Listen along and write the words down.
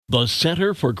The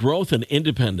Center for Growth and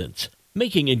Independence,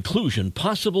 making inclusion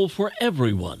possible for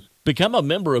everyone. Become a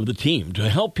member of the team to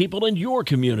help people in your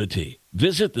community.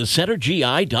 Visit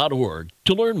thecentergi.org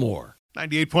to learn more.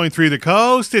 98.3 The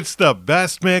Coast, it's the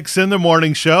best mix in the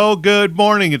morning show. Good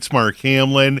morning, it's Mark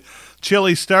Hamlin.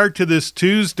 Chilly start to this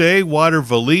Tuesday.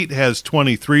 Watervliet has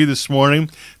 23 this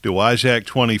morning. Dowagiac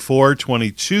 24,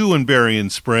 22 in Berrien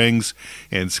Springs,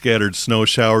 and scattered snow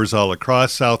showers all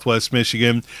across southwest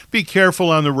Michigan. Be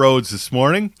careful on the roads this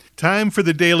morning. Time for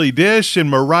the Daily Dish, and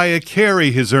Mariah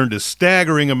Carey has earned a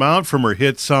staggering amount from her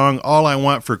hit song, All I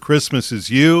Want for Christmas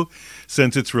Is You.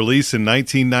 Since its release in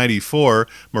 1994,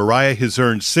 Mariah has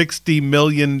earned $60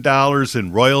 million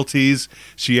in royalties.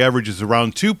 She averages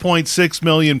around $2.6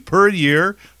 million per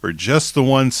year for just the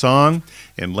one song.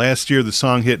 And last year, the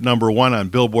song hit number one on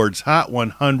Billboard's Hot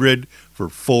 100 for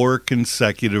 4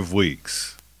 consecutive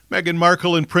weeks. Meghan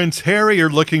Markle and Prince Harry are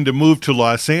looking to move to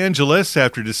Los Angeles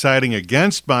after deciding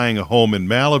against buying a home in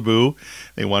Malibu.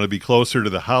 They want to be closer to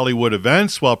the Hollywood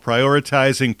events while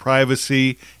prioritizing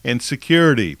privacy and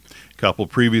security. The couple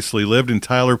previously lived in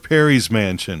Tyler Perry's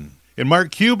mansion. And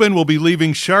Mark Cuban will be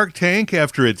leaving Shark Tank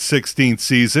after its 16th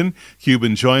season.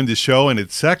 Cuban joined the show in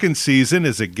its second season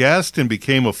as a guest and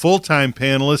became a full-time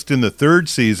panelist in the third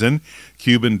season.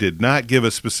 Cuban did not give a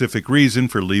specific reason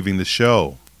for leaving the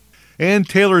show. And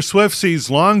Taylor Swift sees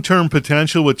long-term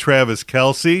potential with Travis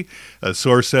Kelce. A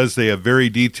source says they have very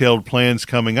detailed plans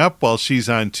coming up while she's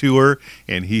on tour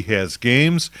and he has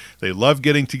games. They love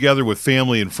getting together with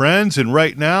family and friends, and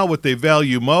right now what they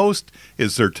value most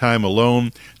is their time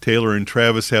alone. Taylor and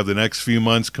Travis have the next few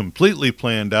months completely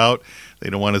planned out. They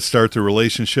don't want to start the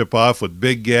relationship off with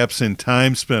big gaps in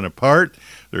time spent apart.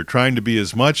 They're trying to be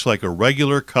as much like a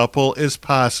regular couple as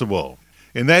possible.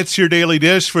 And that's your Daily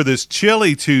Dish for this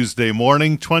chilly Tuesday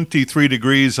morning, 23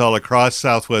 degrees all across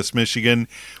southwest Michigan.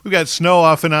 We've got snow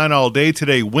off and on all day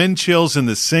today, wind chills in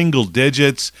the single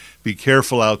digits. Be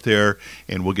careful out there,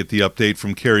 and we'll get the update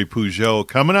from Carrie Peugeot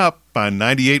coming up on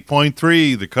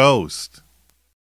 98.3 The Coast.